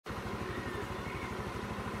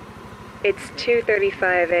It's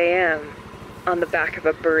 2:35 a.m. on the back of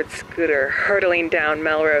a bird scooter hurtling down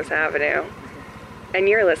Melrose Avenue. And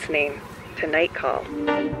you're listening to Night Call.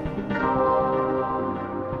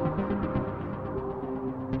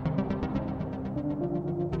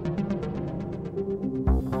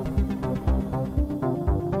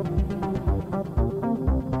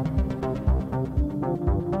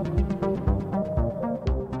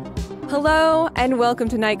 Hello and welcome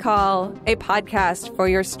to Night Call, a podcast for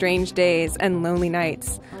your strange days and lonely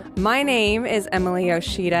nights. My name is Emily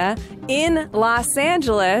Yoshida in Los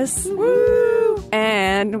Angeles. Woo!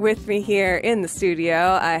 And with me here in the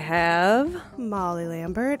studio, I have Molly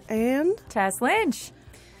Lambert and Tess Lynch.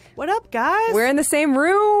 What up, guys? We're in the same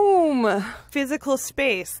room. Physical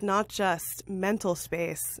space, not just mental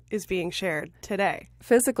space, is being shared today.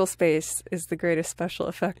 Physical space is the greatest special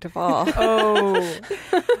effect of all. Oh.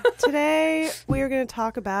 Today, we are going to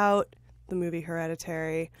talk about the movie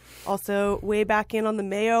Hereditary. Also, way back in on the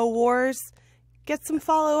Mayo Wars. Get some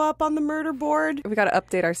follow-up on the MurderBoard. We got to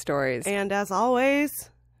update our stories. And as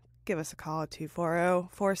always, give us a call at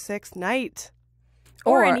 240-46-NIGHT.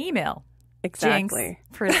 Or an email. Exactly.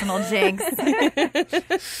 Jinx. Personal jinx.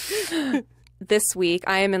 This week,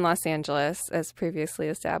 I am in Los Angeles, as previously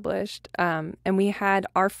established, and we had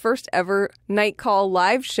our first ever Night Call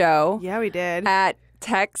live show. Yeah, we did. At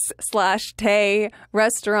Tex/Tay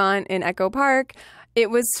restaurant in Echo Park. It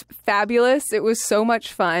was fabulous. It was so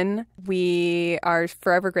much fun. We are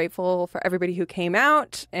forever grateful for everybody who came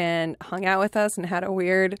out and hung out with us and had a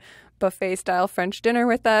weird buffet-style French dinner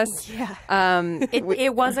with us. Yeah.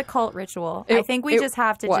 It was a cult ritual. I think we just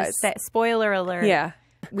have to just say, spoiler alert. Yeah.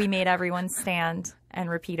 We made everyone stand and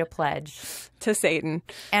repeat a pledge. To Satan.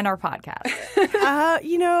 And our podcast.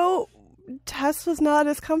 Tess was not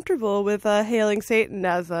as comfortable with hailing Satan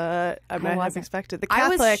as I might have expected. The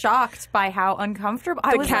Catholic, I was shocked by how uncomfortable.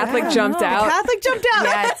 The Catholic jumped out. The Catholic jumped out.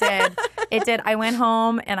 Yeah, it did. It did. I went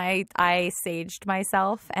home and I saged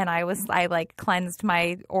myself and I cleansed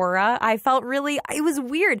my aura. I felt it was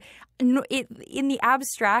weird. In the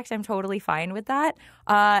abstract, I'm totally fine with that.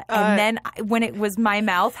 And then when it was my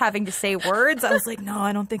mouth having to say words, I was like, no,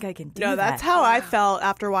 I don't think I can do that. No, that's how I felt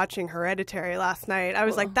after watching Hereditary last night. I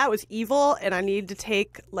was like, that was evil, and I need to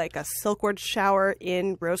take like a silkwood shower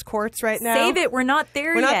in rose quartz right now. Save it. We're not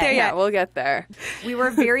there yet. We're not there yet. Yeah, we'll get there. We were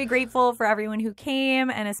very grateful for everyone who came,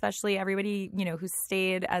 and especially everybody, who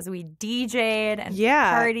stayed as we DJ'd and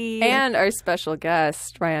partied. And our special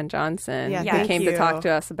guest, Ryan Johnson, who came to talk to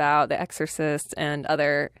us about The Exorcist and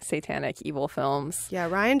other satanic evil films. Yeah,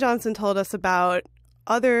 Ryan Johnson told us about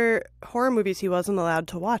other horror movies he wasn't allowed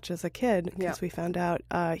to watch as a kid because we found out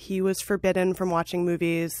he was forbidden from watching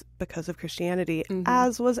movies because of Christianity,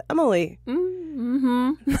 as was Emily.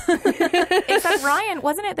 Mm-hmm. Except Ryan,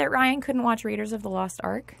 wasn't it that Ryan couldn't watch Raiders of the Lost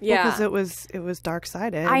Ark? Yeah, because it was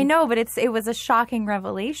dark-sided. I know, but it was a shocking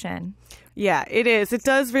revelation. Yeah, it is. It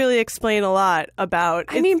does really explain a lot about...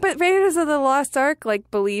 but Raiders of the Lost Ark,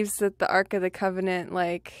 believes that the Ark of the Covenant,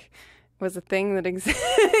 was a thing that exists,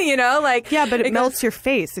 Yeah, but it melts your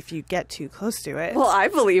face if you get too close to it. Well, I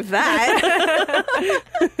believe that.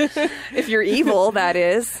 If you're evil, that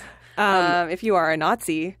is. If you are a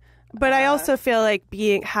Nazi. But I also feel like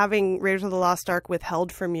having Raiders of the Lost Ark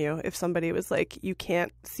withheld from you, if somebody was like, you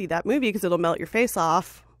can't see that movie because it'll melt your face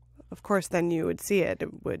off, of course, then you would see it.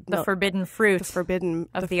 It would the forbidden fruit. The forbidden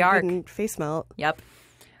Ark. Face melt. Yep.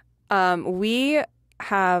 We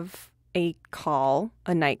have a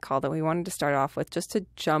night call that we wanted to start off with just to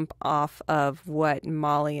jump off of what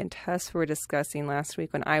Molly and Tess were discussing last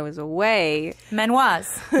week when I was away.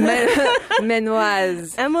 Menoise.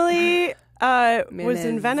 Emily was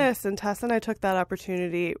in Venice, and Tess and I took that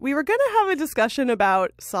opportunity. We were going to have a discussion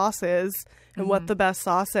about sauces and what the best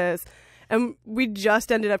sauce is. And we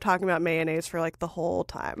just ended up talking about mayonnaise for the whole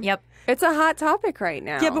time. Yep. It's a hot topic right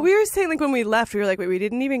now. Yeah, but we were saying when we left, we were like, wait, we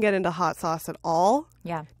didn't even get into hot sauce at all.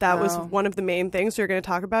 Yeah. That was one of the main things we were going to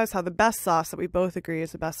talk about, is how the best sauce that we both agree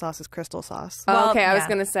is the best sauce is crystal sauce. Well, okay, I was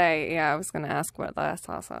going to say, I was going to ask what the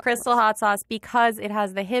sauce was. Crystal hot sauce, because it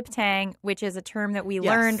has the hip tang, which is a term that we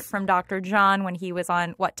learned from Dr. John when he was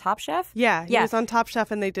on, Top Chef? Yeah, he was on Top Chef,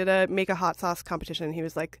 and they did a make a hot sauce competition. He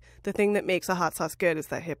was like, the thing that makes a hot sauce good is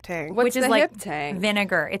that hip tang. Which is hip tang?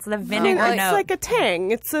 Vinegar. It's the vinegar It's note. like a tang.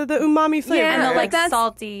 It's the umami flavor. Yeah, and the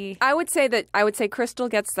salty. I would say Crystal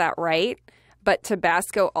gets that right. But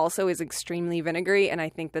Tabasco also is extremely vinegary, and I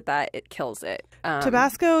think that it kills it.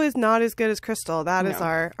 Tabasco is not as good as Crystal. That is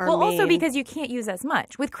our main. Also because you can't use as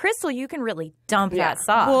much. With Crystal, you can really dump that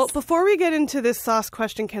sauce. Well, before we get into this sauce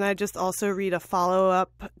question, can I just also read a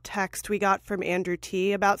follow-up text we got from Andrew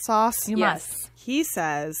T. about sauce? You must. He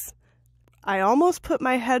says, I almost put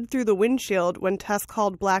my head through the windshield when Tess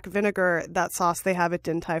called black vinegar that sauce they have at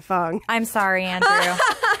Din Tai Fung. I'm sorry, Andrew.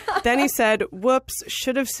 Then he said, whoops,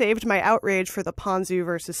 should have saved my outrage for the ponzu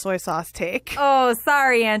versus soy sauce take. Oh,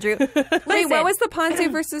 sorry, Andrew. Wait, what was the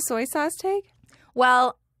ponzu versus soy sauce take?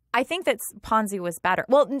 Well, I think that ponzu was better.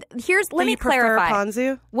 Well, let me prefer clarify.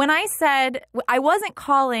 Ponzu? When I said, I wasn't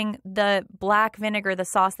calling the black vinegar the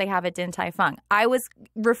sauce they have at Din Tai Fung. I was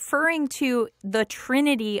referring to the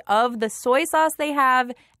trinity of the soy sauce they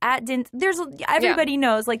have at Din. Everybody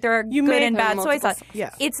knows, like, there are good and bad soy sauce.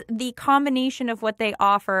 Yeah. It's the combination of what they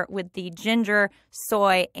offer with the ginger,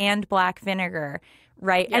 soy, and black vinegar.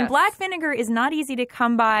 Right. Yes. And black vinegar is not easy to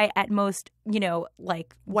come by at most,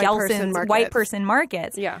 like white person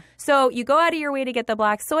markets. Yeah. So you go out of your way to get the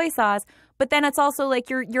black soy sauce, but then it's also like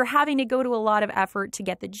you're having to go to a lot of effort to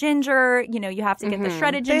get the ginger. You have to get the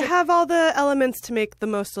shredded ginger. They have all the elements to make the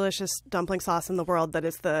most delicious dumpling sauce in the world. That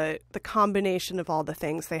is the combination of all the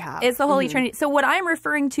things they have. It's the Holy Trinity. So what I'm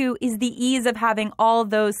referring to is the ease of having all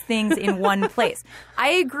those things in one place. I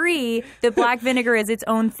agree that black vinegar is its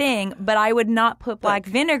own thing, but I would not put black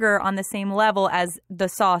vinegar on the same level as the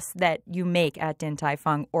sauce that you make at Din Tai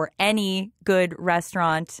Fung or any good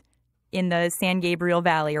restaurant in the San Gabriel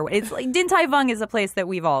Valley. Or it's like Din Tai Fung is a place that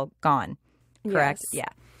we've all gone, correct? Yes.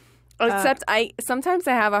 Yeah. Except sometimes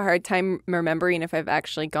I have a hard time remembering if I've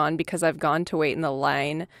actually gone because I've gone to wait in the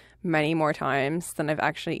line many more times than I've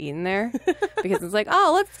actually eaten there. Because it's like,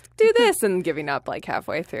 oh, let's do this, and giving up like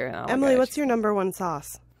halfway through. And Emily, what's your number one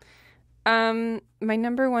sauce? My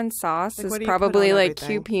number one sauce is what do you probably put on like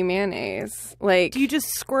everything? QP mayonnaise. Like, Do you just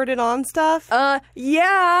squirt it on stuff?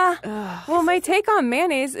 yeah. Ugh. Well, my take on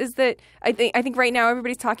mayonnaise is that I think right now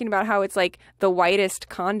everybody's talking about how it's like the whitest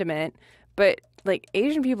condiment, but like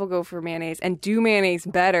Asian people go for mayonnaise and do mayonnaise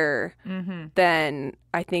better than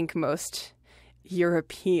I think most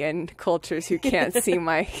European cultures who can't see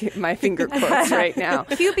my finger quotes right now.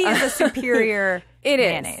 QB is a superior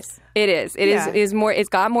mayonnaise. It is. It is more. It's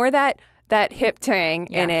got more that hip tang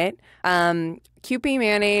in it. Kewpie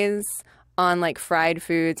mayonnaise on like fried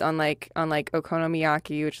foods, on like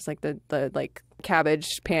okonomiyaki, which is like the like cabbage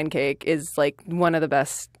pancake, is like one of the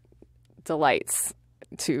best delights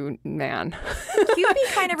to man. QB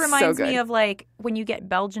kind of reminds So me good. of like when you get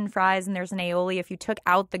Belgian fries and there's an aioli, if you took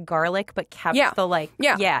out the garlic but kept the like.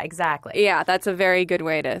 Yeah, exactly. Yeah, that's a very good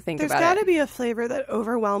way to think There's about got it. to be a flavor that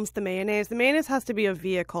overwhelms the mayonnaise. The mayonnaise has to be a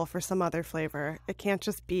vehicle for some other flavor. It can't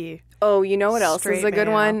just be. Oh, you know what else is straight a good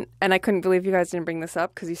mayo. one? And I couldn't believe you guys didn't bring this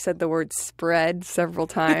up because you said the word spread several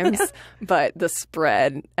times. But the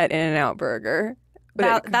spread at In-N-Out Burger.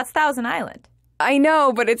 That's Thousand Island. I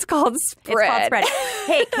know, but it's called spread. It's called spread.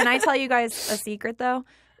 Hey, can I tell you guys a secret, though?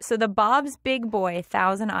 So the Bob's Big Boy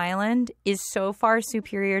Thousand Island is so far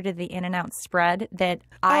superior to the In-N-Out spread that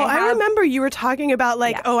I remember you were talking about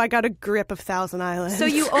like, I got a grip of Thousand Island. So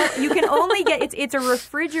you can only get it's a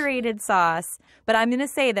refrigerated sauce, but I'm going to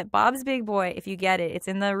say that Bob's Big Boy, if you get it, it's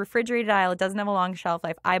in the refrigerated aisle. It doesn't have a long shelf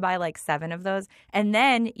life. I buy like 7 of those, and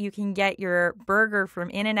then you can get your burger from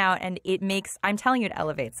In-N-Out, and it makes. I'm telling you, it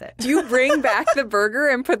elevates it. Do you bring back the burger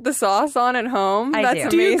and put the sauce on at home? I That's do.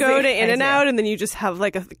 Do you go amazing. to In-N-Out and then you just have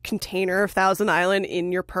like a container of Thousand Island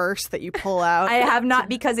in your purse that you pull out? I have not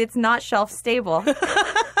because it's not shelf stable.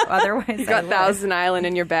 Otherwise, You got Thousand Island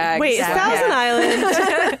in your bag. Wait, is so- Thousand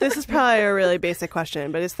Island? This is probably a really basic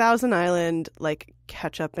question, but is Thousand Island like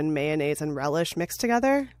ketchup and mayonnaise and relish mixed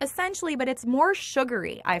together? Essentially, but it's more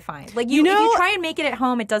sugary. I find like You know- if you try and make it at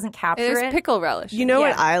home, it doesn't capture It is it. pickle relish. You know what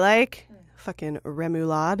Yeah. I like? Fucking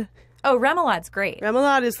remoulade. Oh, remoulad's great.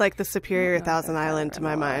 Remoulade is like the superior Thousand Island to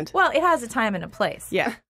my mind. Well, it has a time and a place.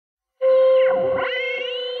 Yeah.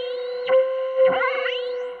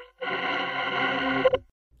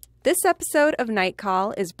 This episode of Night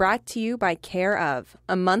Call is brought to you by Care Of,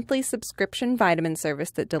 a monthly subscription vitamin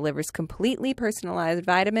service that delivers completely personalized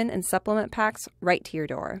vitamin and supplement packs right to your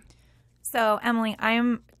door. So, Emily,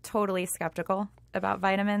 I'm totally skeptical about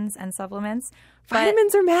vitamins and supplements. But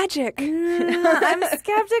Vitamins are magic. I'm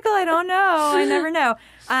skeptical. I don't know. I never know.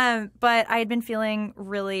 But I had been feeling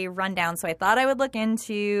really run down, so I thought I would look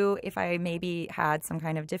into if I maybe had some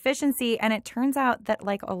kind of deficiency. And it turns out that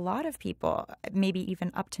like a lot of people, maybe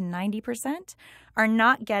even up to 90%, are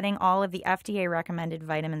not getting all of the FDA recommended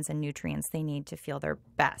vitamins and nutrients they need to feel their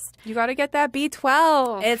best. You got to get that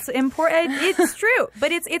B12. It's important. It's true.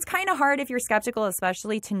 But it's kind of hard if you're skeptical,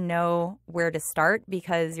 especially to know where to start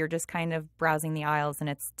because you're just kind of browsing the aisles and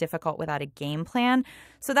it's difficult without a game plan.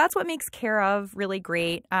 So that's what makes Care Of really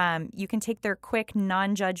great. You can take their quick,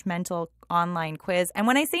 non-judgmental online quiz. And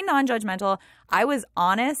when I say non-judgmental, I was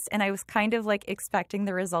honest and I was kind of like expecting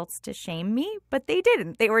the results to shame me, but they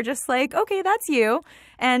didn't. They were just like, okay, that's you,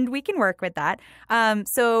 and we can work with that.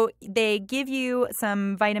 So they give you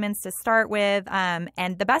some vitamins to start with.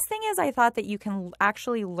 And the best thing is I thought that you can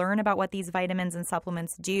actually learn about what these vitamins and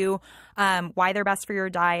supplements do, why they're best for your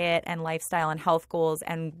diet and lifestyle and health goals,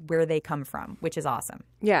 and where they come from, which is awesome.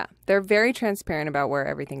 Yeah, they're very transparent about where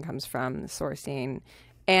everything comes from, the sourcing.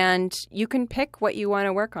 And you can pick what you want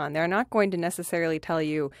to work on. They're not going to necessarily tell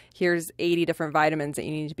you, here's 80 different vitamins that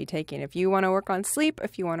you need to be taking. If you want to work on sleep,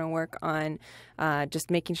 if you want to work on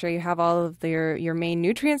just making sure you have all of your main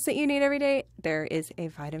nutrients that you need every day, there is a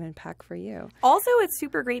vitamin pack for you. Also, it's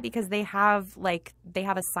super great because they have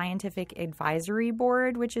a scientific advisory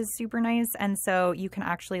board, which is super nice. And so you can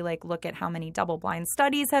actually look at how many double-blind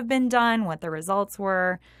studies have been done, what the results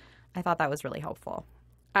were. I thought that was really helpful.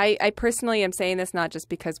 I personally am saying this not just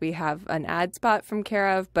because we have an ad spot from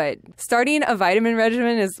Care of, but starting a vitamin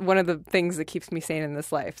regimen is one of the things that keeps me sane in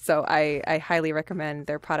this life. So I highly recommend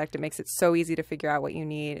their product. It makes it so easy to figure out what you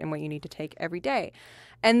need and what you need to take every day.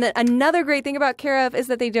 And another great thing about Care of is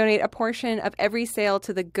that they donate a portion of every sale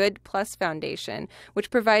to the Good Plus Foundation, which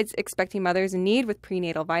provides expecting mothers in need with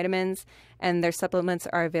prenatal vitamins. And their supplements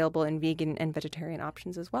are available in vegan and vegetarian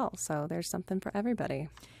options as well. So there's something for everybody.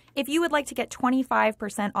 If you would like to get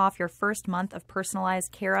 25% off your first month of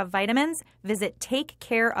personalized Care of vitamins, visit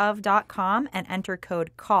takecareof.com and enter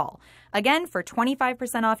code CALL. Again, for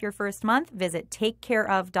 25% off your first month, visit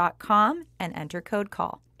takecareof.com and enter code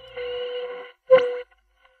CALL.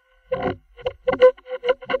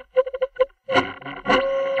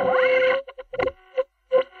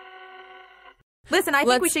 Listen, I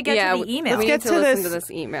think we should get to the email. We need to listen to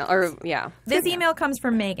this email. This email comes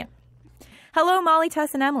from Megan. Hello, Molly,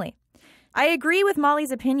 Tess, and Emily. I agree with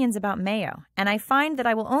Molly's opinions about mayo, and I find that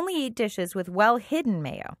I will only eat dishes with well-hidden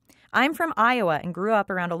mayo. I'm from Iowa and grew up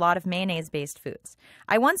around a lot of mayonnaise-based foods.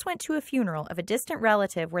 I once went to a funeral of a distant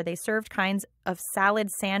relative where they served kinds of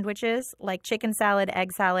salad sandwiches like chicken salad,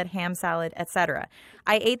 egg salad, ham salad, etc.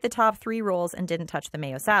 I ate the top 3 rolls and didn't touch the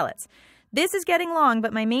mayo salads. This is getting long,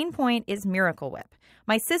 but my main point is Miracle Whip.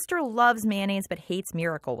 My sister loves mayonnaise but hates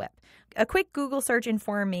Miracle Whip. A quick Google search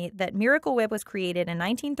informed me that Miracle Whip was created in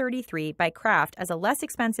 1933 by Kraft as a less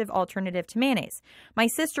expensive alternative to mayonnaise. My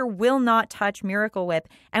sister will not touch Miracle Whip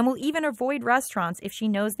and will even avoid restaurants if she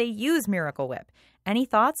knows they use Miracle Whip. Any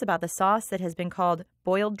thoughts about the sauce that has been called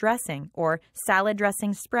boiled dressing or salad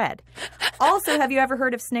dressing spread? Also, have you ever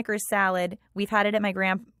heard of Snickers salad? We've had it at my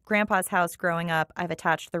grandpa's house growing up. I've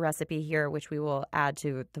attached the recipe here, which we will add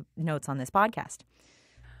to the notes on this podcast.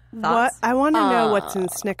 Thoughts? I want to know what's in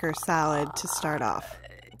Snickers salad to start off.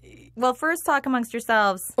 Well, first talk amongst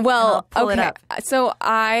yourselves. Well, and I'll pull it up. So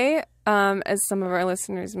I, as some of our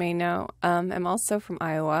listeners may know, am also from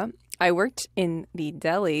Iowa. I worked in the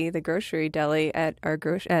deli, the grocery deli at our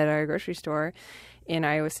grocery store in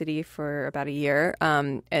Iowa City for about a year,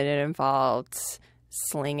 and it involved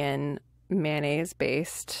slinging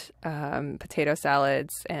mayonnaise-based potato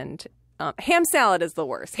salads and ham salad is the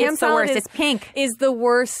worst. It's the worst. It's pink. Is the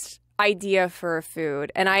worst idea for a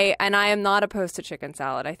food, and I am not opposed to chicken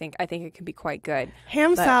salad. I think it can be quite good.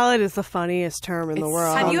 Ham salad is the funniest term in the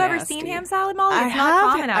world. Have you ever seen ham salad, Molly? It's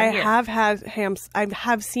not common out here. I have had ham. I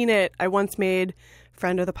have seen it. I once made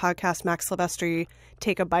friend of the podcast Max Silvestri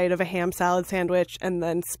take a bite of a ham salad sandwich and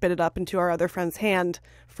then spit it up into our other friend's hand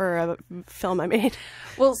for a film I made.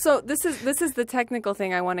 Well, so this is the technical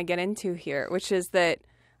thing I want to get into here, which is that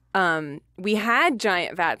we had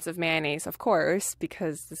giant vats of mayonnaise, of course,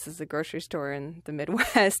 because this is a grocery store in the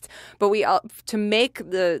Midwest. But to make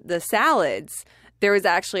the salads, there was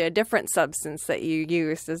actually a different substance that you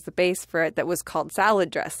used as the base for it that was called salad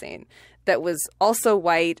dressing. That was also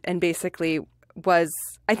white and basically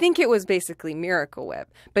I think it was basically Miracle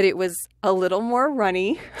Whip, but it was a little more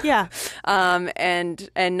runny. Yeah. And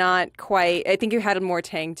not quite. I think it had more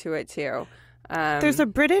tang to it too. There's a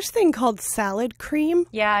British thing called salad cream.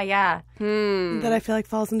 Yeah. That I feel like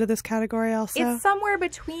falls into this category also. It's somewhere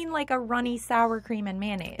between like a runny sour cream and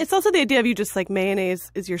mayonnaise. It's also the idea of you just like mayonnaise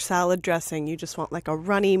is your salad dressing. You just want like a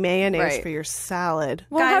runny mayonnaise for your salad.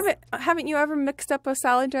 Well, haven't you ever mixed up a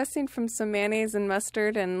salad dressing from some mayonnaise and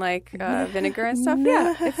mustard and like vinegar and stuff? No.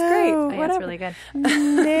 Yeah, it's great. Oh, yeah, it's really good.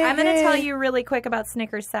 I'm going to tell you really quick about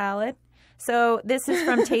Snickers salad. So this is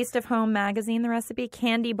from Taste of Home magazine, the recipe,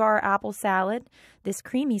 candy bar apple salad. This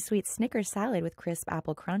creamy, sweet Snickers salad with crisp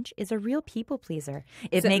apple crunch is a real people pleaser.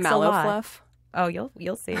 It makes mallow a lot. Fluff? Oh,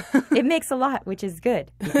 you'll see. It makes a lot, which is good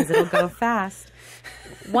because it'll go fast.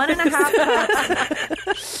 1.5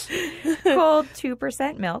 cups cold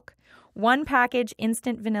 2% milk, 1 package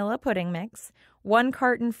instant vanilla pudding mix, 1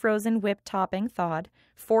 carton frozen whipped topping thawed,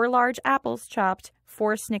 4 large apples chopped,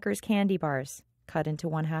 4 Snickers candy bars cut into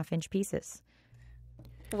 1/2-inch pieces.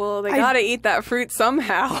 Well, they gotta eat that fruit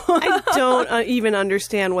somehow. I don't even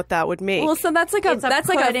understand what that would make. Well, so that's like a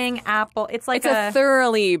pudding apple. It's like a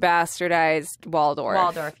thoroughly bastardized Waldorf.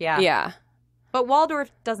 Waldorf, yeah. Yeah. But Waldorf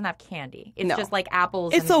doesn't have candy. It's just like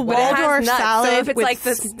apples. It's a Waldorf salad. So if it's like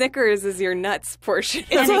the Snickers is your nuts portion.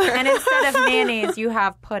 And instead of mayonnaise, you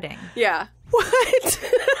have pudding. Yeah. What?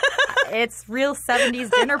 It's real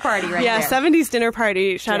 70s dinner party right there. Yeah, 70s dinner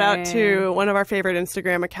party. Shout out to one of our favorite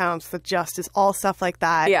Instagram accounts that just is all stuff like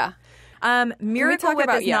that. Yeah. Miracle Whip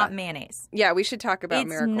is not mayonnaise. Yeah, we should talk about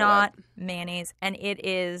Miracle Whip. It's not mayonnaise, and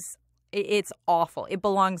it's awful. It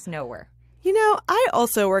belongs nowhere. You know, I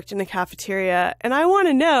also worked in a cafeteria, and I want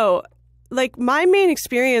to know, like, my main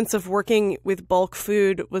experience of working with bulk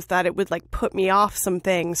food was that it would, like, put me off some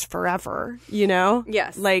things forever, you know?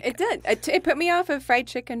 Yes, like it did. It put me off of fried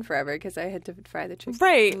chicken forever because I had to fry the chicken.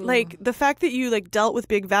 Right. Like, the fact that you, like, dealt with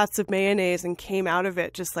big vats of mayonnaise and came out of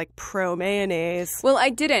it just, like, pro-mayonnaise. Well, I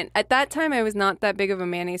didn't. At that time, I was not that big of a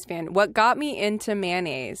mayonnaise fan. What got me into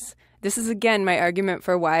mayonnaise... This is, again, my argument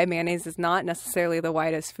for why mayonnaise is not necessarily the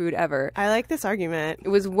whitest food ever. I like this argument. It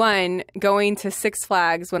was, one, going to Six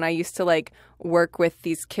Flags when I used to, like, work with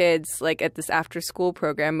these kids, like, at this after-school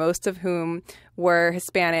program, most of whom were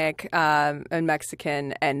Hispanic and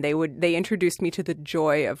Mexican, and they introduced me to the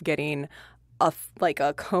joy of getting a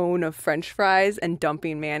cone of French fries and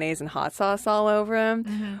dumping mayonnaise and hot sauce all over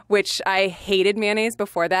them, which I hated mayonnaise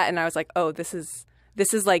before that, and I was like, oh, this is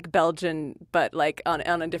like Belgian, but like on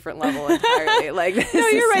a different level entirely. Like, this no,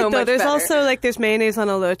 you're is right so though. much There's better. Also like there's mayonnaise on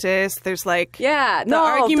elotes. There's like the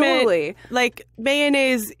argument. Totally. Like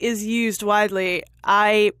mayonnaise is used widely.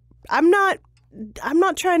 I'm not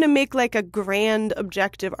trying to make like a grand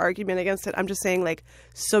objective argument against it. I'm just saying like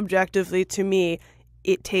subjectively to me,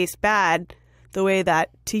 it tastes bad. The way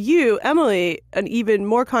that to you, Emily, an even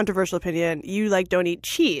more controversial opinion, you like don't eat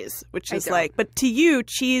cheese, which is like, but to you,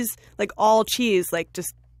 cheese, like all cheese, like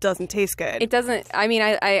just doesn't taste good. It doesn't. I mean,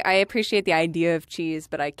 I appreciate the idea of cheese,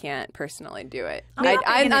 but I can't personally do it.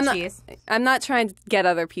 I'm not trying to get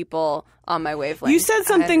other people on my wavelength. You said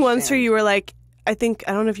something once where you were like, I don't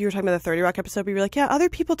know if you were talking about the 30 Rock episode, but you were like, yeah, other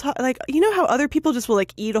people talk, like, you know how other people just will,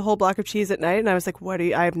 like, eat a whole block of cheese at night? And I was like,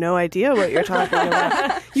 I have no idea what you're talking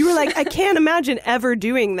about. You were like, I can't imagine ever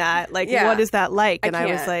doing that. Like, what is that like? And I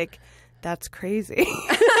was like, that's crazy.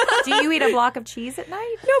 Do you eat a block of cheese at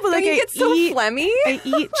night? No, but like, you get so phlegmy? I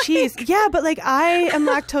eat cheese. Yeah, but like, I am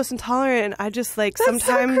lactose intolerant, and I just, like, that's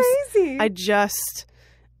sometimes so crazy.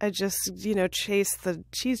 I just, you know, chase the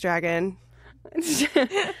cheese dragon.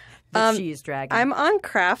 The cheese dragon. I'm on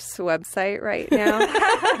Kraft's website right now,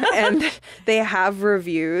 and they have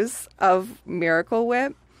reviews of Miracle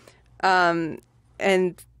Whip. And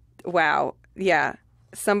wow, yeah.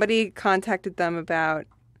 Somebody contacted them about,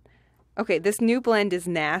 okay, this new blend is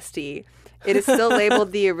nasty. It is still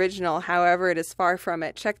labeled the original. However, it is far from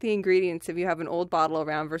it. Check the ingredients if you have an old bottle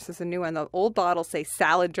around versus a new one. The old bottles say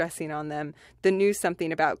salad dressing on them. The new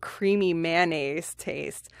something about creamy mayonnaise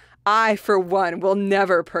taste. I, for one, will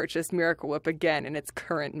never purchase Miracle Whip again in its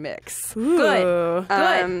current mix. Ooh.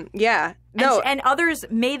 Good. Yeah. No. And others,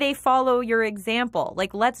 may they follow your example.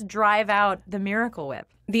 Like, let's drive out the Miracle Whip.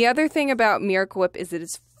 The other thing about Miracle Whip is it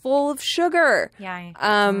is full of sugar. Yeah.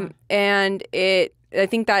 And I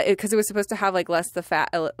think that because it was supposed to have like less fat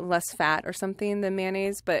or something than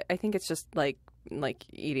mayonnaise, but I think it's just like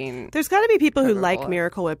eating. There's got to be people who like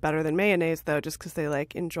Miracle Whip better than mayonnaise, though, just because they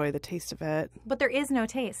like enjoy the taste of it. But there is no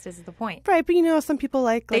taste, is the point. Right, but you know, some people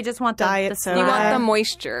like they just want diet soda. You want the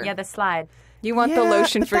moisture. Yeah, the slide. You want the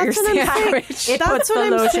lotion for your sandwich. It puts the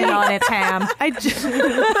lotion on its ham.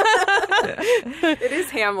 It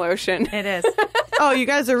is ham lotion. It is. Oh, you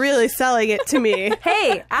guys are really selling it to me.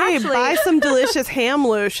 Hey, actually, buy some delicious ham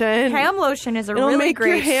lotion. Ham lotion is It'll really make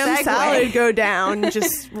great your ham segue. salad go down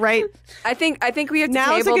just right. I think we have to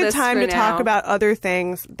Now is a table good this time for to now. talk about other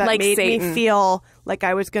things that Like made Satan. me feel like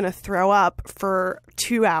I was going to throw up for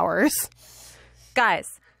 2 hours. Guys,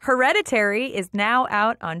 Hereditary is now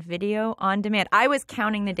out on video on demand. I was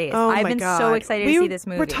counting the days. Oh I've my been God. so excited to see this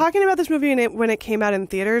movie. We're talking about this movie when it came out in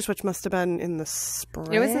theaters, which must have been in the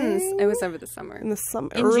spring. It was over the summer. In the summer,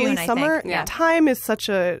 In early June, I summer. think. Yeah. Time is such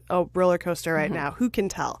a roller coaster right now. Who can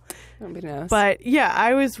tell? Nobody knows. But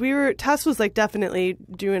yeah, Tess was like definitely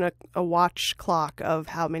doing a watch clock of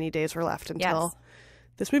how many days were left until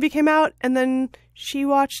this movie came out, and then she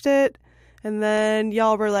watched it, and then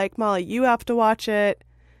y'all were like, Molly, you have to watch it.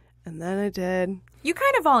 And then I did. You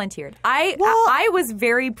kind of volunteered. I was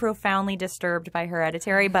very profoundly disturbed by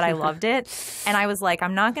Hereditary, but I loved it. And I was like,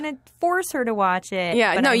 I'm not going to force her to watch it.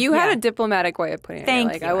 Yeah, no, you had a diplomatic way of putting it.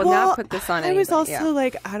 Thank like, you. I will not put this on I anybody. was also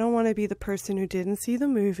like, I don't want to be the person who didn't see the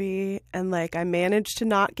movie. And like, I managed to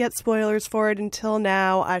not get spoilers for it until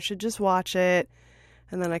now. I should just watch it.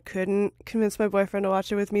 And then I couldn't convince my boyfriend to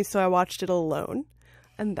watch it with me, so I watched it alone.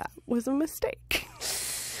 And that was a mistake.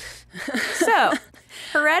 So,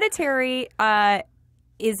 Hereditary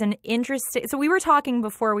is an interesting... So we were talking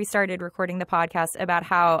before we started recording the podcast about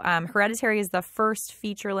how Hereditary is the first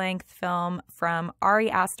feature-length film from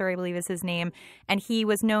Ari Aster, I believe is his name. And he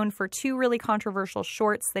was known for 2 really controversial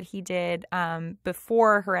shorts that he did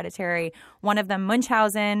before Hereditary. One of them,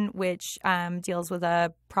 Munchausen, which deals with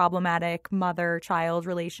a problematic mother-child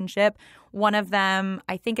relationship. One of them,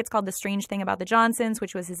 I think it's called The Strange Thing About the Johnsons,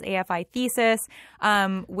 which was his AFI thesis,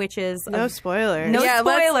 which is... No spoilers. No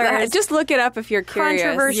spoilers. Just look it up if you're curious.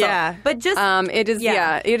 Controversial. Yeah. But just... it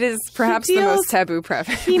is perhaps the most taboo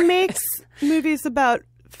preface. He makes movies about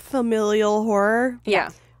familial horror.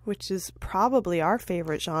 Yeah. Which is probably our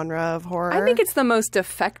favorite genre of horror. I think it's the most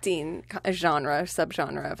affecting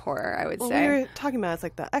subgenre of horror, I would say. We were talking about it's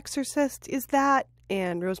like The Exorcist is that,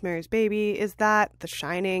 and Rosemary's Baby is that, The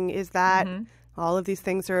Shining is that. All of these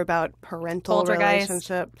things are about parental Poltergeist.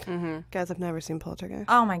 relationship. Guys, I've never seen Poltergeist.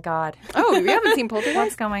 Oh, my God. Oh, you haven't seen Poltergeist?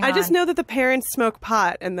 What's going on? I just know that the parents smoke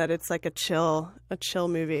pot and that it's like a chill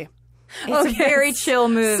movie. It's a very chill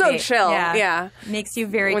movie. So chill, yeah. Makes you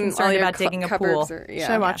very When all concerned your about digging a pool. cupboards are- Should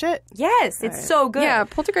I watch it? Yes, it's so good. Yeah,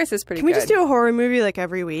 Poltergeist is pretty Can we good. just do a horror movie like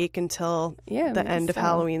every week until Yeah, the we end of just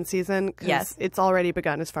Halloween season? 'Cause Yes. it's already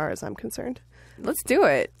begun as far as I'm concerned. Let's do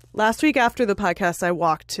it. Last week after the podcast, I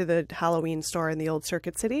walked to the Halloween store in the old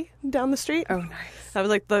Circuit City down the street. Oh, nice. I was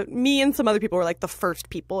like, me and some other people were like the first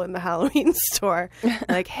people in the Halloween store.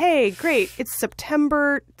 Like, hey, great, it's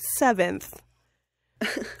September 7th.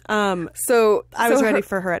 So I was ready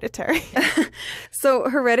for Hereditary. So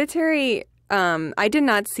Hereditary, I did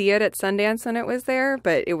not see it at Sundance when it was there,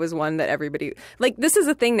 but it was one that everybody like. This is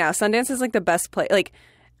the thing now. Sundance is like the best place. Like,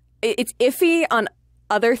 it's iffy on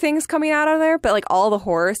other things coming out of there, but like all the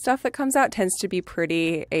horror stuff that comes out tends to be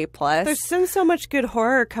pretty A+. There's been so much good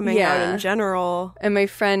horror coming out in general. And my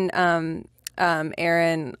friend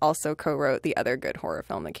Aaron also co-wrote the other good horror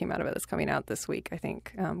film that came out of it that's coming out this week, I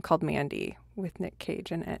think, called Mandy with Nick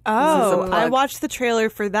Cage in it. Oh, I watched the trailer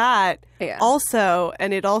for that also,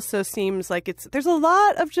 and it also seems like there's a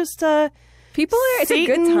lot of just people are. It's a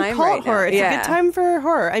good time cult right horror. now. It's a good time for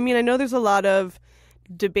horror. I mean, I know there's a lot of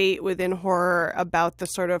debate within horror about the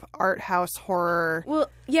sort of art house horror. Well,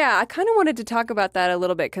 yeah, I kind of wanted to talk about that a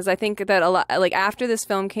little bit because I think that a lot, like after this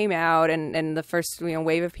film came out and the first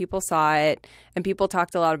wave of people saw it, and people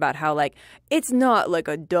talked a lot about how like it's not like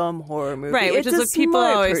a dumb horror movie, right? Which it's is a what people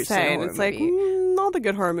smart always person say. horror It's like movie. all the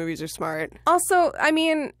good horror movies are smart. Also, I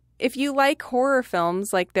mean, if you like horror films,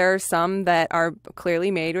 like there are some that are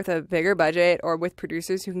clearly made with a bigger budget or with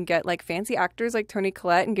producers who can get like fancy actors like Toni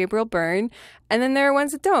Collette and Gabriel Byrne, and then there are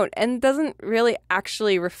ones that don't, and doesn't really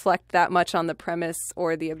actually reflect that much on the premise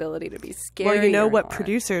or the ability to be scary. Well, you know what more.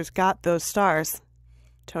 producers got those stars?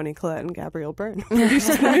 Toni Collette and Gabriel Byrne produced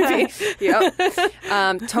the movie.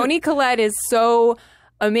 Yep. Toni Collette is so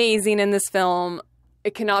amazing in this film.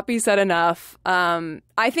 It cannot be said enough.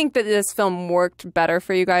 I think that this film worked better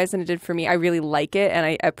for you guys than it did for me. I really like it and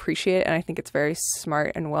I appreciate it, and I think it's very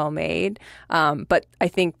smart and well made. But I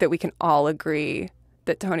think that we can all agree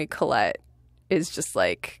that Toni Collette is just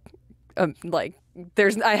like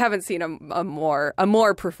there's. I haven't seen a more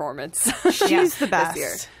performance. She's the best. This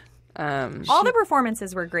year. All the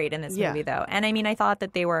performances were great in this movie, though. And I mean, I thought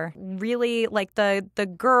that they were really like the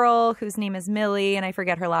girl whose name is Millie, and I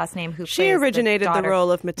forget her last name. She originated the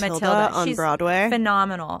role of Matilda on She's Broadway.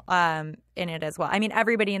 Phenomenal in it as well. I mean,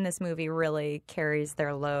 everybody in this movie really carries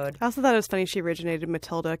their load. I also thought it was funny she originated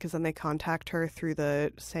Matilda because then they contact her through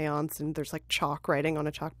the seance and there's like chalk writing on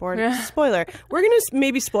a chalkboard. Spoiler. We're going to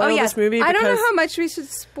maybe spoil this movie. I don't know how much we should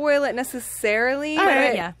spoil it necessarily.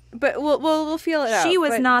 Right. But we'll feel it out. She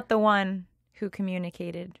was not the one who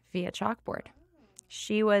communicated via chalkboard.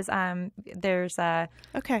 She was there's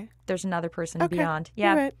another person beyond.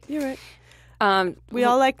 Yeah. You're right. We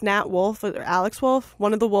all like Nat Wolff or Alex Wolff,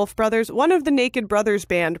 one of the Wolff brothers, one of the Naked Brothers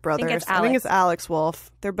band brothers. I think it's Alex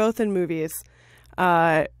Wolff. They're both in movies.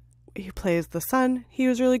 He plays the son. He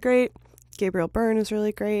was really great. Gabriel Byrne is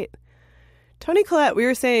really great. Toni Collette, we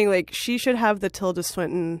were saying like she should have the Tilda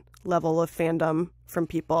Swinton level of fandom from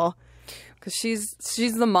people because she's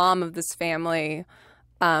the mom of this family.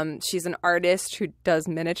 She's an artist who does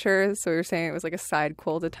miniatures, so we were saying it was like a side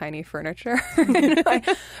cool to tiny furniture.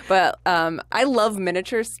 But I love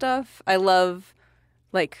miniature stuff. I love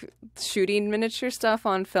like shooting miniature stuff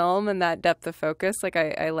on film and that depth of focus. Like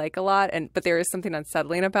I like a lot, but there is something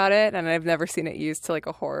unsettling about it, and I've never seen it used to like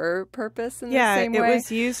a horror purpose in the same way. Yeah, it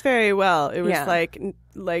was used very well. It was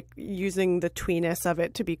like using the tweeness of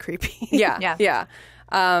it to be creepy. Yeah.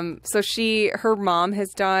 So her mom has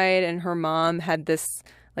died, and her mom had this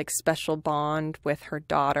like special bond with her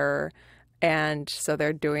daughter, and so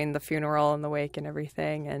they're doing the funeral and the wake and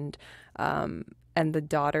everything, and the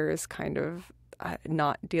daughter is kind of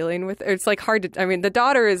not dealing with it. It's like hard to. I mean, the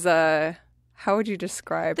daughter is how would you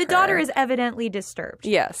describe the her? daughter is evidently disturbed.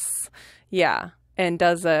 Yes, yeah, and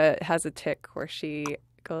has a tick where she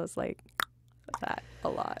goes like that a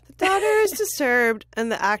lot. The daughter is disturbed,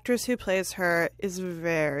 and the actress who plays her is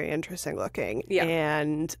very interesting looking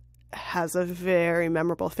and has a very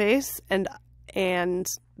memorable face. And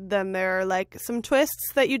then there are like some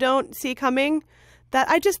twists that you don't see coming that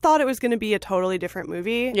I just thought it was going to be a totally different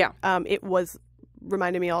movie. Yeah. It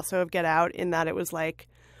reminded me also of Get Out in that it was like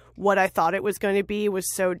what I thought it was going to be was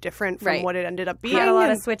so different from what it ended up being. Had a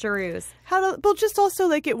lot of switcheroos. But just also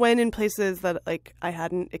like it went in places that like I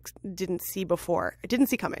didn't see before. I didn't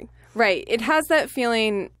see coming. Right. It has that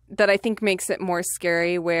feeling that I think makes it more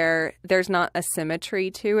scary, where there's not a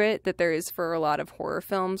symmetry to it that there is for a lot of horror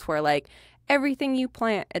films, where like everything you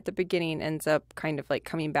plant at the beginning ends up kind of like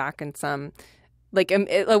coming back in some like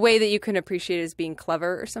a way that you can appreciate as being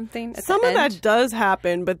clever or something. Some of that does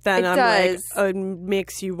happen, but then it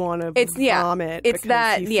makes you want to vomit. It's because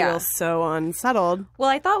that you feel so unsettled. Well,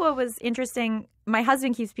 I thought what was interesting, my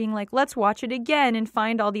husband keeps being like, let's watch it again and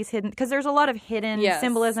find all these hidden, because there's a lot of hidden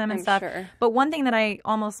symbolism and stuff. Sure. But one thing that I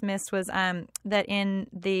almost missed was that in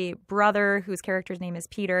the brother, whose character's name is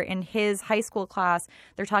Peter, in his high school class,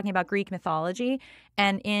 they're talking about Greek mythology.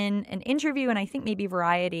 And in an interview, and I think maybe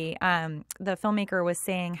Variety, the filmmaker was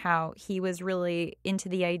saying how he was really into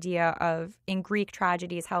the idea of, in Greek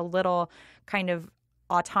tragedies, how little kind of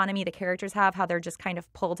autonomy the characters have, how they're just kind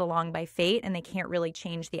of pulled along by fate and they can't really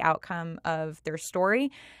change the outcome of their story.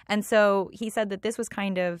 And so he said that this was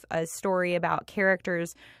kind of a story about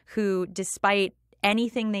characters who, despite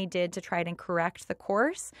anything they did to try to correct the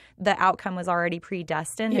course, the outcome was already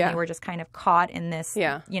predestined and they were just kind of caught in this,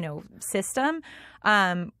 system,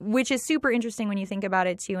 which is super interesting when you think about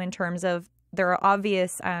it too, in terms of there are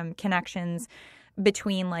obvious connections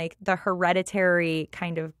between like the hereditary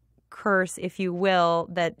kind of curse, if you will,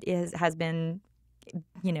 that has been,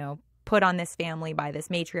 put on this family by this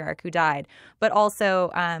matriarch who died. But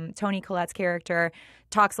also Toni Collette's character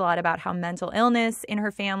talks a lot about how mental illness in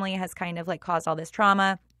her family has kind of like caused all this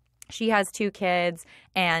trauma. She has 2 kids,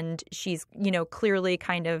 and she's, clearly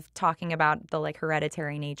kind of talking about the like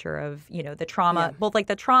hereditary nature of, the trauma, both like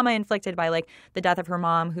the trauma inflicted by like the death of her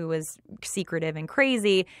mom, who was secretive and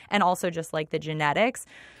crazy, and also just like the genetics.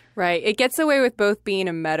 Right. It gets away with both being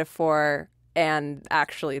a metaphor and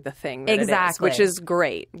actually the thing that it is, which is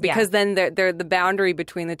great, because then the boundary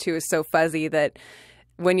between the two is so fuzzy that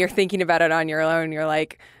when you're thinking about it on your own, you're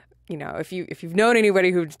like, if you've known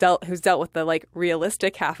anybody who's dealt with the like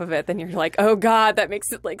realistic half of it, then you're like, oh God, that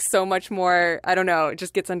makes it like so much more. I don't know. It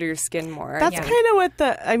just gets under your skin more. That's kind of what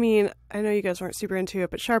I know you guys weren't super into it,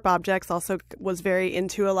 but Sharp Objects also was very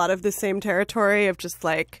into a lot of the same territory of just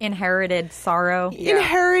like inherited sorrow,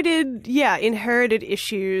 inherited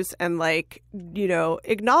issues, and like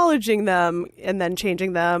acknowledging them and then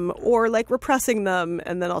changing them, or like repressing them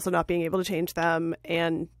and then also not being able to change them,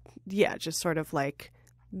 and just sort of like,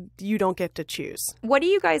 you don't get to choose. What do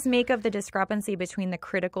you guys make of the discrepancy between the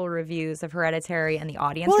critical reviews of Hereditary and the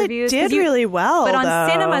audience reviews? It did really well, but on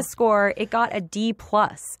CinemaScore, it got a D+.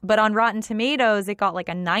 But on Rotten Tomatoes, it got like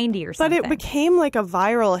a 90 or something. But it became like a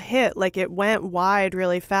viral hit. Like it went wide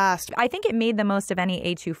really fast. I think it made the most of any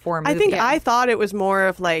A24 movie. I thought it was more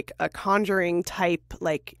of like a Conjuring type,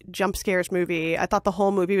 like jump scares movie. I thought the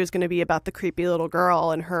whole movie was going to be about the creepy little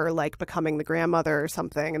girl and her like becoming the grandmother or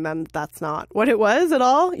something. And then that's not what it was at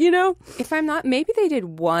all. If I'm not, maybe they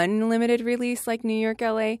did one limited release like New York,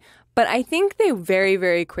 LA, but I think they very,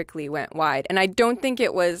 very quickly went wide. And I don't think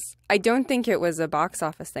it was a box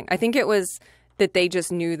office thing. I think it was that they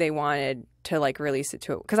just knew they wanted to like release it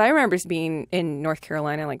to it. Because I remember being in North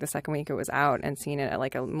Carolina like the second week it was out and seeing it at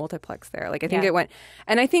like a multiplex there. Like I think it went,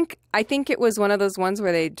 and I think it was one of those ones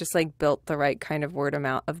where they just like built the right kind of word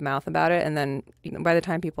of mouth about it, and then by the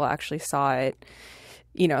time people actually saw it,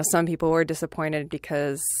 some people were disappointed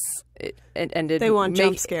because it ended. They want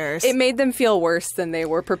jump scares. It made them feel worse than they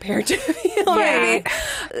were prepared to feel. Right?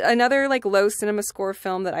 Another low cinema score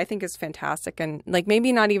film that I think is fantastic, and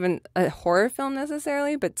maybe not even a horror film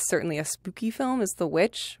necessarily, but certainly a spooky film, is The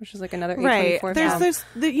Witch, which is another A24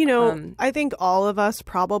 film. I think all of us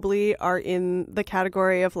probably are in the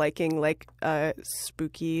category of liking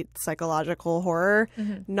spooky psychological horror,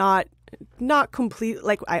 not complete.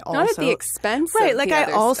 I also not at the expense, right? Of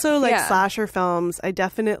I also stuff. like slasher films. I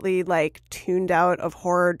definitely tuned out of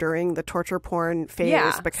horror during the torture porn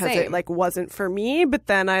phase because same. it wasn't for me. But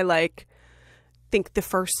then I think the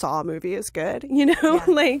first Saw movie is good.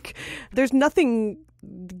 There's nothing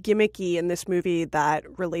gimmicky in this movie that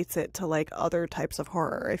relates it to other types of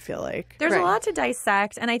horror. I feel like there's a lot to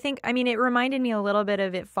dissect, and I think it reminded me a little bit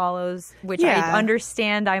of It Follows, which I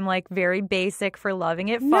understand. I'm very basic for loving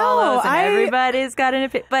It Follows, and everybody's got an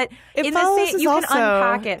opinion, but in the same, you can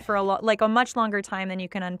unpack it for a much longer time than you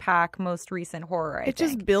can unpack most recent horror. I think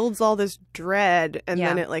just builds all this dread, and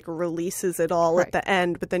then it releases it all at the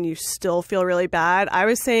end, but then you still feel really bad. I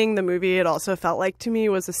was saying the movie it also felt like to me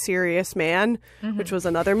was A Serious Man, which was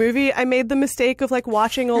another movie I made the mistake of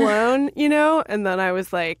watching alone, and then I was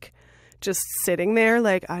just sitting there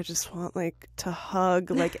I just want to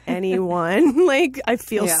hug anyone. I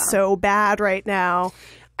feel so bad right now.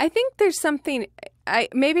 I think there's something.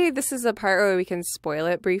 Maybe this is a part where we can spoil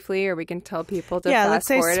it briefly, or we can tell people to fast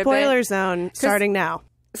forward a bit. Spoiler zone starting now.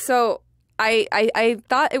 So I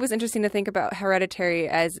thought it was interesting to think about Hereditary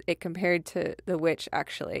as it compared to The Witch,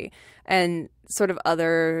 actually, and sort of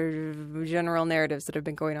other general narratives that have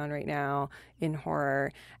been going on right now in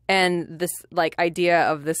horror. And this idea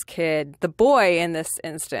of this kid, the boy in this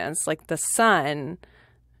instance, the son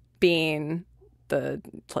being the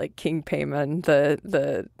King Payman,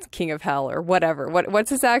 the king of hell, or whatever. What's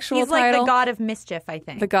his actual title? He's the god of mischief, I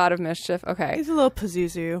think. The god of mischief. Okay. He's a little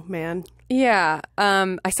Pazuzu man. Yeah.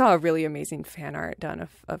 I saw a really amazing fan art done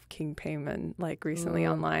of King Payman recently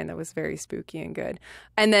online that was very spooky and good.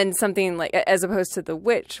 And then something as opposed to The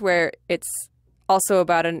Witch, where it's also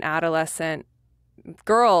about an adolescent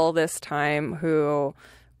girl this time who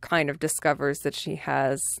kind of discovers that she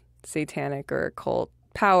has satanic or occult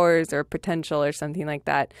powers or potential or something like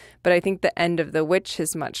that. But I think the end of The Witch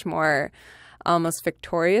is much more almost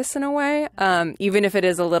victorious in a way, even if it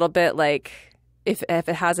is a little bit if it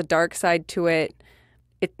has a dark side to it,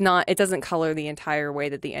 it doesn't color the entire way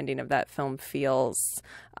that the ending of that film feels,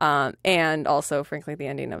 and also frankly the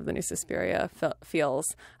ending of the New Suspiria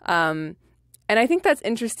feels. And I think that's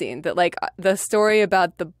interesting that the story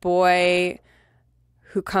about the boy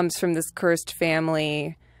who comes from this cursed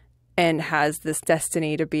family and has this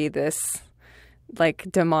destiny to be this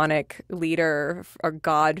demonic leader or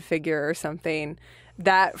god figure or something,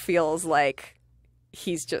 that feels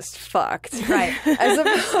he's just fucked, right? As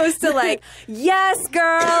opposed to yes,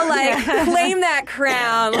 girl, claim that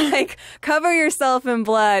crown, cover yourself in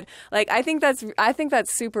blood. I think that's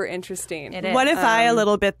super interesting. It is. What if I a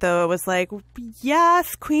little bit though was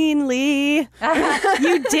yes, Queen Lee, you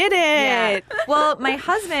did it. Yeah. Well, my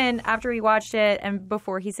husband, after we watched it and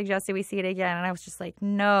before he suggested we see it again, and I was just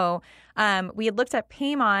no. We had looked at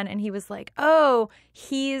Paimon, and he was oh,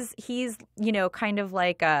 he's kind of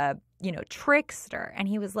a trickster. And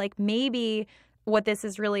he was maybe what this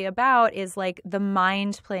is really about is the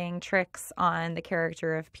mind playing tricks on the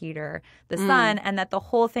character of Peter, the son, and that the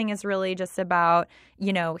whole thing is really just about,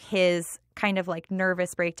 his kind of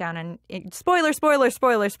nervous breakdown. And spoiler,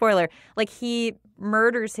 he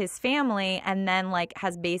murders his family and then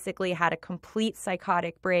has basically had a complete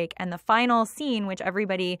psychotic break. And the final scene, which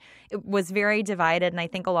everybody was very divided, and I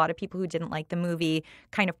think a lot of people who didn't like the movie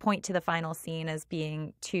kind of point to the final scene as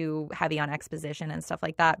being too heavy on exposition and stuff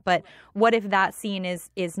like that. But what if that scene is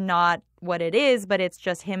not what it is, but it's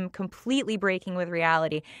just him completely breaking with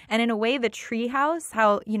reality? And in a way, the tree house,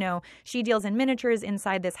 how, she deals in miniatures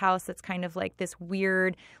inside this house that's kind of this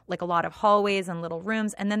weird, a lot of hallways and little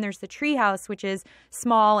rooms. And then there's the tree house, which is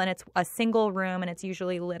small and it's a single room and it's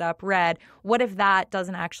usually lit up red. What if that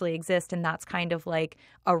doesn't actually exist, and that's kind of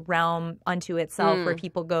a realm unto itself where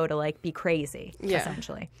people go to be crazy,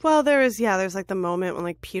 essentially? Well, there's the moment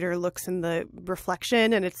when Peter looks in the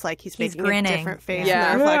reflection and it's he's making grinning. A different face in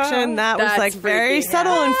the reflection. That was very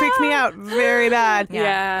subtle and freaked me out very bad.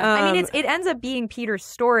 Yeah. It ends up being Peter's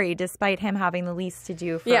story despite him having the least to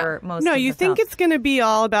do for most of the you think film. it's going to be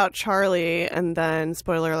all about Charlie, and then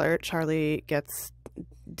spoiler alert, Charlie gets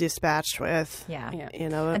dispatched with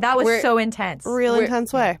and that was so intense,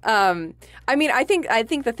 intense way. I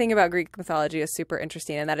think the thing about Greek mythology is super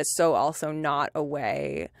interesting, and that is so also not a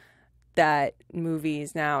way that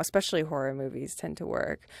movies now, especially horror movies, tend to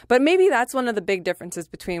work. But maybe that's one of the big differences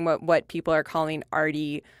between what people are calling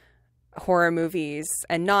arty horror movies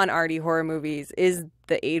and non-arty horror movies is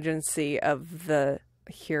the agency of the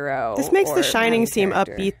hero. This makes The Shining seem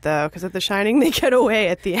character. upbeat, though, because at The Shining they get away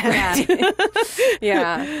at the end.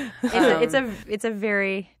 Yeah. It's a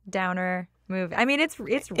very downer movie. I mean, it's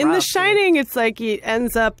rough. In The Shining, it's like it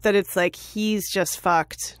ends up that it's like he's just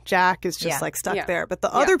fucked. Jack is just like stuck there, but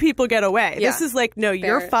the other people get away. Yeah. This is like, no,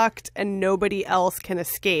 you're fucked and nobody else can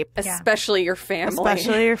escape. Especially your family.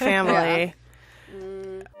 Especially your family.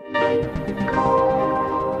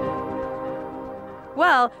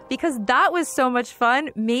 Well, because that was so much fun,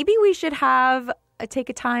 maybe we should take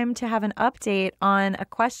a time to have an update on a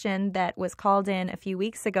question that was called in a few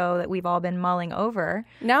weeks ago that we've all been mulling over.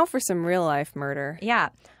 Now for some real life murder. Yeah.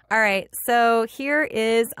 All right. So here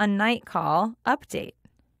is a night call update.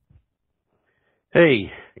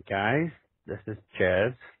 Hey, guys. This is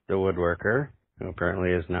Chaz, the woodworker, who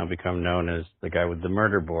apparently has now become known as the guy with the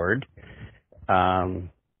MurderBoard.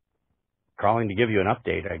 Calling to give you an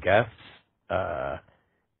update, I guess.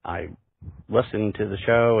 I listened to the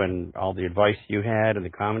show and all the advice you had and the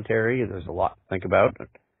commentary. There's a lot to think about.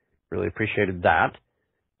 Really appreciated that.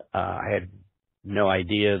 I had no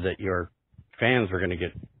idea that your fans were going to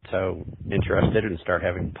get so interested and start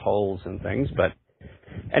having polls and things. But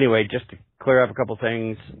anyway, just to clear up a couple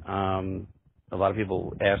things, a lot of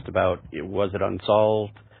people asked about, was it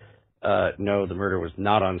unsolved? No, the murder was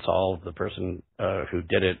not unsolved. The person who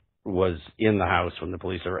did it was in the house when the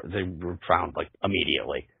police they were found like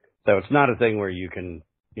immediately. So it's not a thing where you can,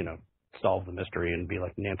 solve the mystery and be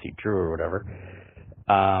like Nancy Drew or whatever.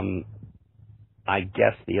 I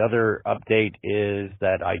guess the other update is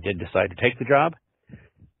that I did decide to take the job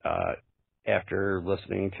after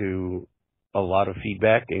listening to a lot of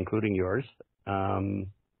feedback, including yours.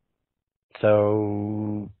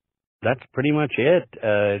 So that's pretty much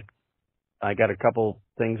it. I got a couple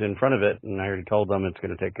things in front of it, and I already told them it's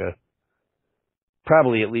going to take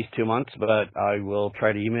probably at least 2 months, but I will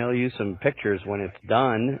try to email you some pictures when it's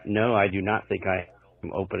done. No, I do not think I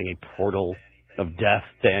am opening a portal of death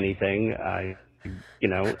to anything.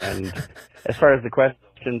 And as far as the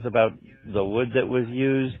questions about the wood that was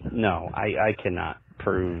used, no, I cannot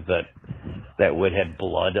prove that wood had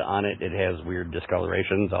blood on it. It has weird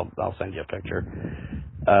discolorations. I'll send you a picture.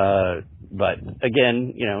 But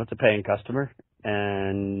again, it's a paying customer,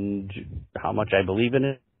 and how much I believe in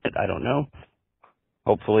it, I don't know.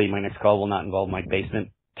 Hopefully my next call will not involve my basement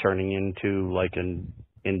turning into like an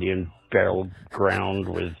Indian burial ground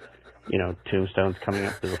with, tombstones coming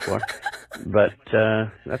up to the floor. But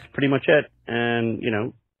that's pretty much it. And,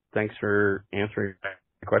 thanks for answering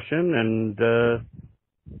the question, and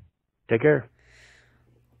take care.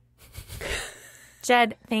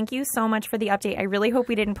 Jed, thank you so much for the update. I really hope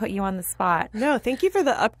we didn't put you on the spot. No, thank you for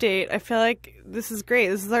the update. I feel like this is great.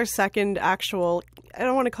 This is our second actual, I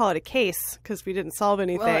don't want to call it a case because we didn't solve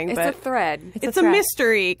anything. Well, it's a thread. It's a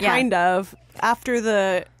mystery, kind of. After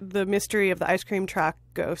the mystery of the ice cream truck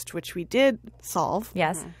ghost, which we did solve.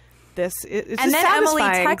 Yes. This is and then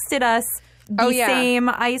satisfying. Emily texted us the same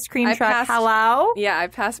ice cream truck. Hello? Yeah, I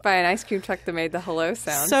passed by an ice cream truck that made the hello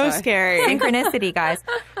sound. So scary. Synchronicity, guys.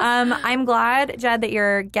 I'm glad, Jed, that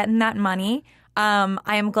you're getting that money. I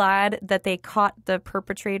am glad that they caught the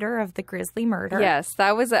perpetrator of the grisly murder. Yes,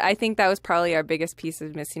 I think that was probably our biggest piece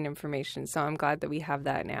of missing information. So I'm glad that we have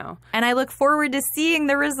that now. And I look forward to seeing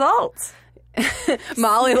the results.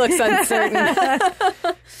 Molly looks uncertain.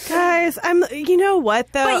 Guys, you know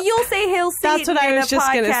what though? But you'll say Hail Satan. That's what I was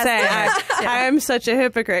just going to say. I am such a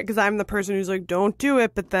hypocrite because I'm the person who's like, don't do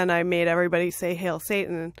it. But then I made everybody say Hail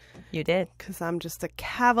Satan. You did. Because I'm just a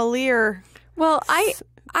cavalier. Well,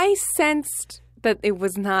 I sensed that it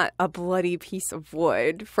was not a bloody piece of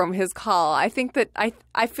wood from his call. I think that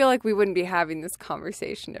I feel like we wouldn't be having this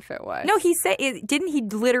conversation if it was. No, didn't he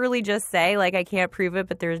literally just say, like, I can't prove it,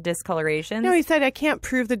 but there's discoloration? No, he said, I can't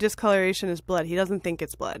prove the discoloration is blood. He doesn't think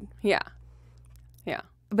it's blood. Yeah. Yeah.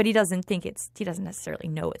 But he doesn't necessarily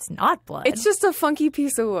know it's not blood. It's just a funky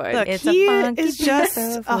piece of wood. Look, he is just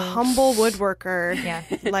a humble woodworker. Yeah.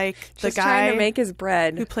 Like the just guy trying to make his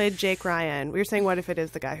bread. who played Jake Ryan. We were saying, what if it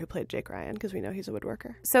is the guy who played Jake Ryan? Because we know he's a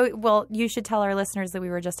woodworker. So, well, you should tell our listeners that we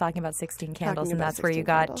were just talking about 16 Candles, and that's where you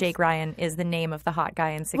got Candles. Jake Ryan is the name of the hot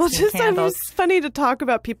guy in 16 I mean, Candles. it's funny to talk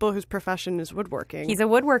about people whose profession is woodworking. He's a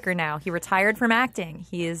woodworker now. He retired from acting.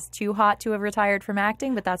 He is too hot to have retired from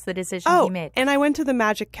acting, but that's the decision he made. And I went to the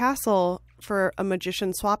Magic Castle for a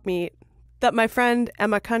magician swap meet that my friend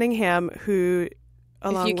Emma Cunningham, who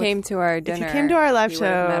if you came to our dinner, if you came to our live you would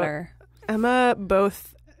have show, met her. Emma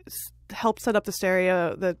both helped set up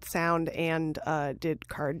the sound, and did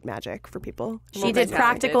card magic for people. She did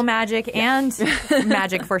practical magic and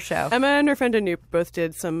magic for show. Emma and her friend Anoop both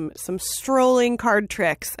did some strolling card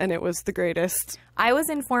tricks, and it was the greatest. I was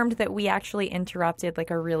informed that we actually interrupted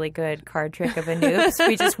like a really good card trick of Anoop's.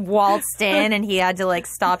 We just waltzed in and he had to like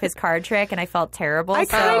stop his card trick, and I felt terrible. I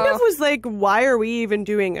kind of was like, why are we even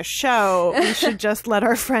doing a show? We should just let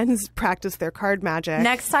our friends practice their card magic.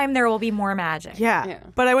 Next time there will be more magic. Yeah.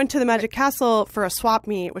 But I went to the Magic Castle for a swap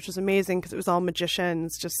meet, which was amazing because it was all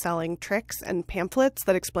magicians just selling tricks and pamphlets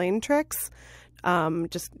that explain tricks.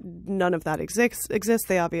 Just none of that exists.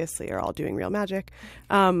 They obviously are all doing real magic.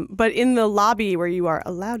 But in the lobby where you are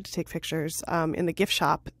allowed to take pictures, in the gift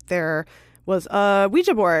shop, there was a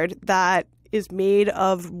Ouija board that is made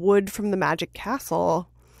of wood from the Magic Castle.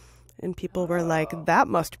 And people were like, that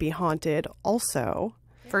must be haunted also.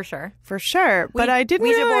 For sure. For sure. But I didn't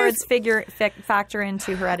Ouija realize... boards factor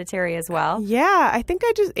into Hereditary as well. Yeah, I think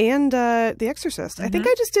I just... And The Exorcist. I think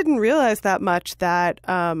I just didn't realize that much that...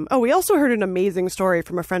 we also heard an amazing story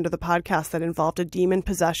from a friend of the podcast that involved a demon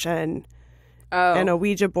possession and a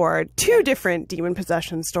Ouija board. Two different demon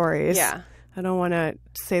possession stories. Yeah. I don't want to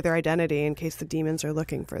say their identity in case the demons are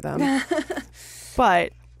looking for them.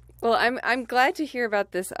 But... Well, I'm glad to hear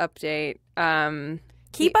about this update.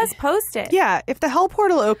 Keep us posted. Yeah, if the hell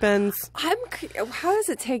portal opens... How does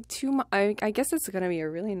it take 2 months? I guess it's going to be a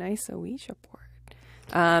really nice Ouija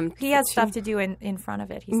board. He has stuff to do in front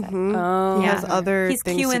of it, he said. Oh, he has other things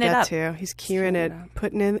to queuing it get up. to. He's queuing it,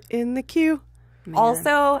 putting it in the queue. Man.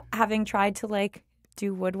 Also, having tried to like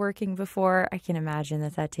do woodworking before, I can imagine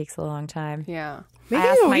that takes a long time. Yeah. Making I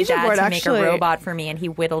asked a my Ouija dad board to actually, make a robot for me, and he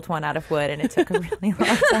whittled one out of wood, and it took a really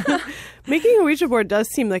long time. Making a Ouija board does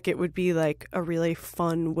seem like it would be like a really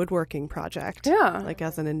fun woodworking project. Yeah. Like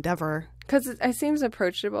as an endeavor. Because it seems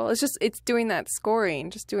approachable. It's doing that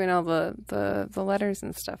scoring, just doing all the letters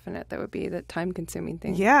and stuff in it. That would be the time-consuming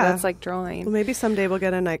thing. Yeah. That's like drawing. Well, maybe someday we'll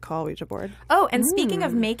get a Night Call Ouija board. Oh, and speaking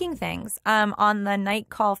of making things, on the Night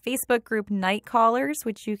Call Facebook group, Night Callers,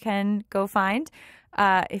 which you can go find,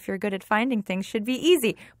 if you're good at finding things, should be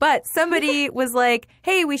easy. But somebody was like,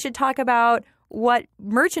 hey, we should talk about what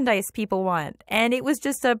merchandise people want. And it was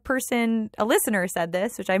just a listener said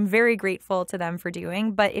this, which I'm very grateful to them for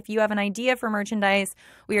doing. But if you have an idea for merchandise,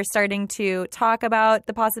 we are starting to talk about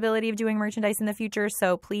the possibility of doing merchandise in the future.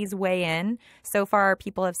 So please weigh in. So far,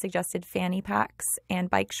 people have suggested fanny packs and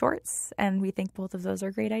bike shorts. And we think both of those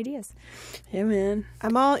are great ideas. Yeah, man.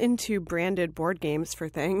 I'm all into branded board games for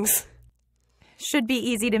things. Should be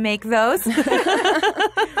easy to make those.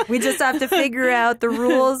 We just have to figure out the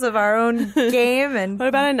rules of our own game. And what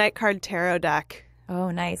about a night card tarot deck? Oh,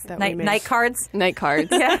 nice. Night cards? Night cards.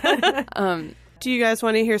 Yeah. Do you guys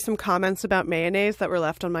want to hear some comments about mayonnaise that were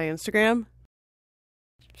left on my Instagram?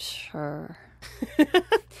 Sure.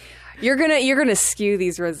 You're gonna skew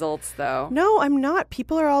these results, though. No, I'm not.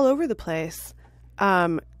 People are all over the place.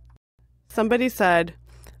 Somebody said,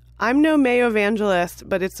 I'm no mayo evangelist,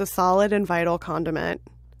 but it's a solid and vital condiment.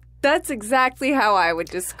 That's exactly how I would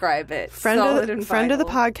describe it. Friend of the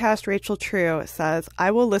podcast, Rachel True, says,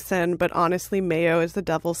 I will listen, but honestly, mayo is the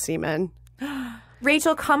devil's semen.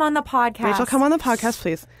 Rachel, come on the podcast. Rachel, come on the podcast,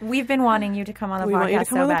 please. We've been wanting you to come on the podcast. We want you to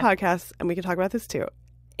come so on bad. the podcast, and we can talk about this too.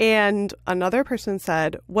 And another person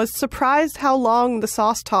said, was surprised how long the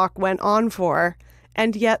sauce talk went on for,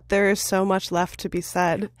 and yet there is so much left to be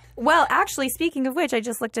said. Well, actually, speaking of which, I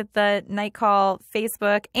just looked at the Night Call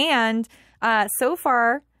Facebook, and so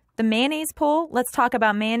far, the mayonnaise poll, let's talk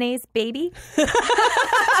about mayonnaise, baby.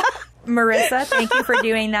 Marissa, thank you for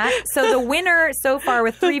doing that. So the winner so far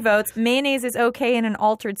with 3 votes, mayonnaise is okay in an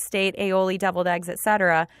altered state, aioli, deviled eggs,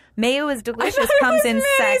 etc. Mayo is delicious comes in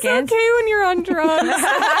second. Okay when you're on drugs.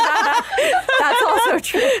 That's also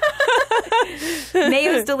true.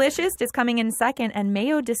 Mayo's delicious is coming in second, and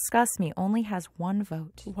mayo disgusts me only has 1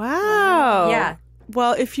 vote. Wow. Yeah.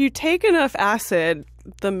 Well, if you take enough acid,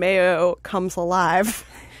 the mayo comes alive.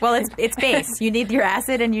 Well, it's base. You need your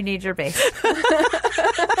acid and you need your base.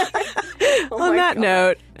 On that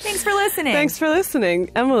note, Thanks for listening. Thanks for listening,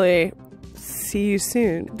 Emily. See you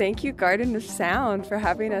soon. Thank you, Garden of Sound, for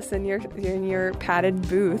having us in your padded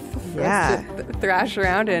booth. For us to thrash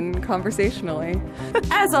around in conversationally.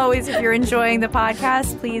 As always, if you're enjoying the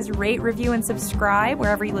podcast, please rate, review, and subscribe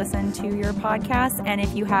wherever you listen to your podcast. And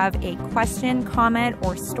if you have a question, comment,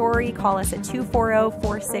 or story, call us at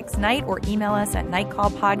 240-46-NIGHT or email us at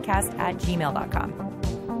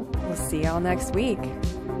nightcallpodcast@gmail.com. We'll see y'all next week.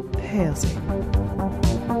 Hail Satan.